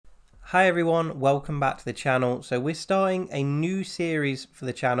Hi everyone, welcome back to the channel. So we're starting a new series for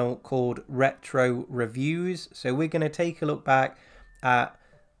the channel called Retro Reviews. So we're going to take a look back at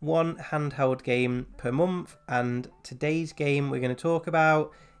one handheld game per month, and today's game we're going to talk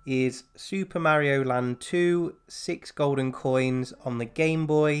about is Super Mario Land 2, 6 golden coins on the Game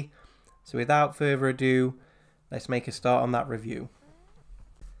Boy. So without further ado, let's make a start on that review.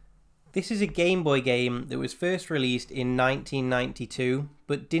 This is a Game Boy game that was first released in 1992,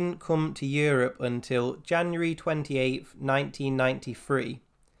 but didn't come to Europe until January 28, 1993.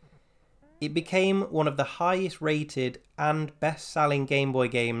 It became one of the highest rated and best selling Game Boy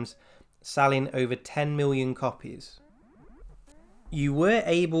games, selling over 10 million copies. You were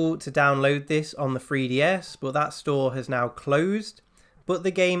able to download this on the 3DS, but that store has now closed, but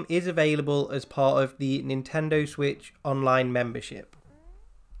the game is available as part of the Nintendo Switch Online membership.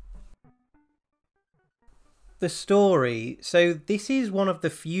 The story. So this is one of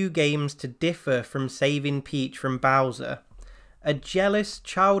the few games to differ from Saving Peach from Bowser. A jealous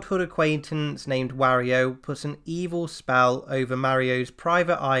childhood acquaintance named Wario puts an evil spell over Mario's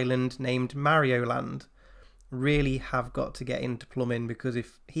private island named Mario Land. Really have got to get into plumbing, because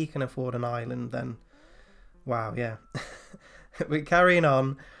if he can afford an island, then wow, yeah. But carrying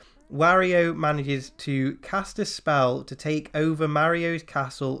on, Wario manages to cast a spell to take over Mario's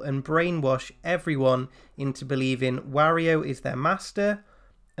castle and brainwash everyone into believing Wario is their master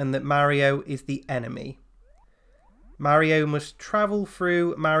and that Mario is the enemy. Mario must travel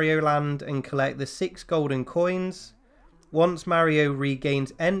through Mario Land and collect the 6 golden coins. Once Mario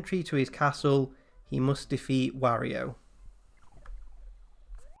regains entry to his castle, he must defeat Wario.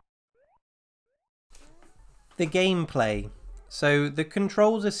 The gameplay. So the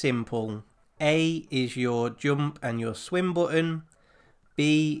controls are simple. A is your jump and your swim button.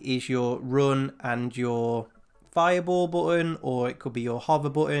 B is your run and your fireball button, or it could be your hover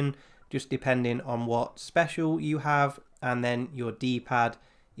button, just depending on what special you have. And then your D-pad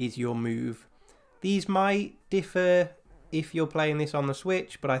is your move. These might differ if you're playing this on the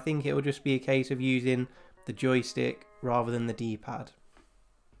Switch, but I think it will just be a case of using the joystick rather than the D-pad.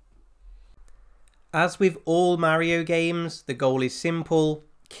 As with all Mario games, the goal is simple: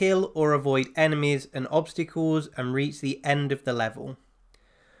 kill or avoid enemies and obstacles and reach the end of the level.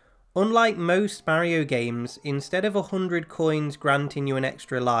 Unlike most Mario games, instead of 100 coins granting you an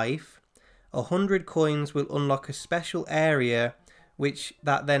extra life, 100 coins will unlock a special area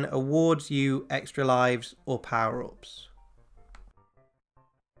that then awards you extra lives or power-ups.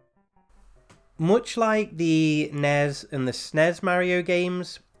 Much like the NES and the SNES Mario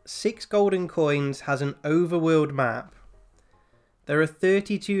games, 6 Golden Coins has an overworld map. There are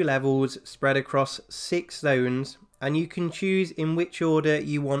 32 levels spread across 6 zones, and you can choose in which order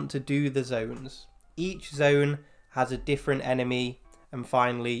you want to do the zones. Each zone has a different enemy, and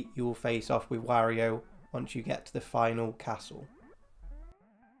finally you will face off with Wario once you get to the final castle.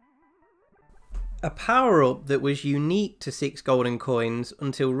 A power-up that was unique to 6 Golden Coins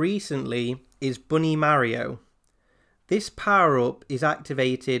until recently is Bunny Mario. This power-up is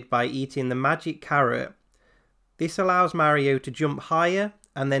activated by eating the magic carrot. This allows Mario to jump higher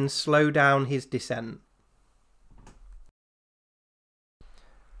and then slow down his descent.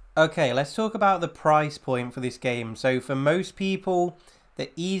 Okay, let's talk about the price point for this game. So for most people,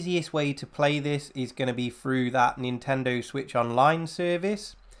 the easiest way to play this is going to be through that Nintendo Switch Online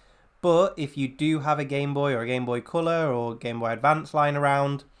service. But if you do have a Game Boy or a Game Boy Color or Game Boy Advance lying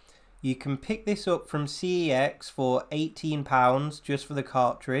around, you can pick this up from CEX for £18 just for the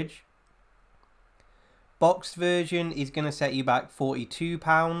cartridge. Boxed version is going to set you back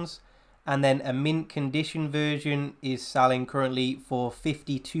 £42, and then a mint condition version is selling currently for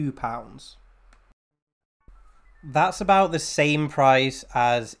 £52. That's about the same price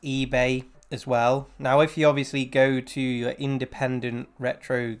as eBay as well. Now if you obviously go to your independent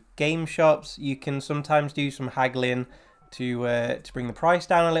retro game shops, you can sometimes do some haggling to bring the price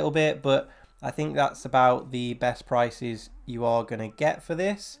down a little bit, but I think that's about the best prices you are going to get for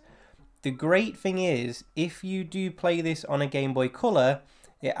this. The great thing is, if you do play this on a Game Boy Color,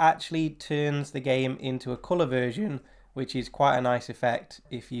 it actually turns the game into a color version, which is quite a nice effect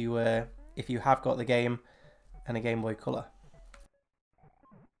if you have got the game and a Game Boy Color.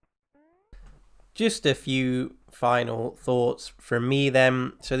 Just a few final thoughts from me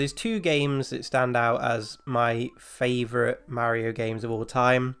then. So there's 2 games that stand out as my favourite Mario games of all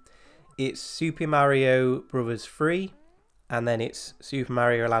time. It's Super Mario Bros. 3, and then it's Super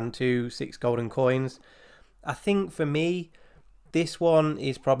Mario Land 2, 6 Golden Coins. I think for me, this one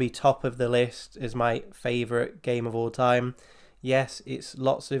is probably top of the list as my favourite game of all time. Yes, it's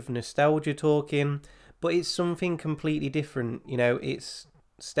lots of nostalgia talking, but it's something completely different. You know, it's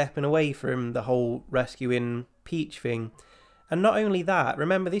stepping away from the whole rescuing Peach thing. And not only that,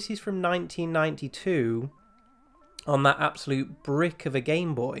 remember this is from 1992 on that absolute brick of a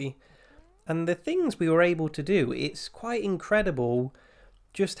Game Boy. And the things we were able to do, it's quite incredible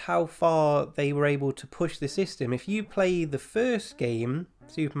just how far they were able to push the system. If you play the first game,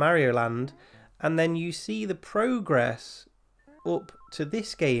 Super Mario Land, and then you see the progress up to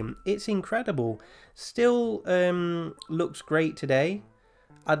this game, it's incredible. Still looks great today.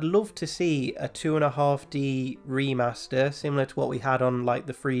 I'd love to see a 2.5D remaster similar to what we had on like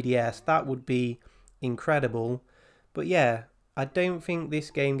the 3DS. That would be incredible. But yeah, I don't think this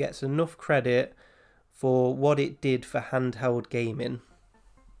game gets enough credit for what it did for handheld gaming.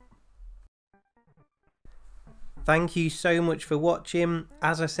 Thank you so much for watching.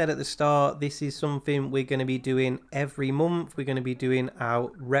 As I said at the start, this is something we're going to be doing every month. We're going to be doing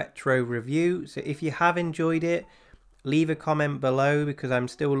our retro review. So if you have enjoyed it, leave a comment below because I'm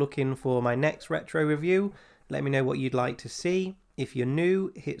still looking for my next retro review. Let me know what you'd like to see. If you're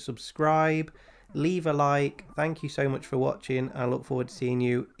new, hit subscribe, leave a like. Thank you so much for watching. I look forward to seeing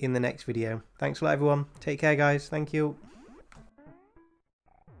you in the next video. Thanks a lot, everyone. Take care, guys. Thank you.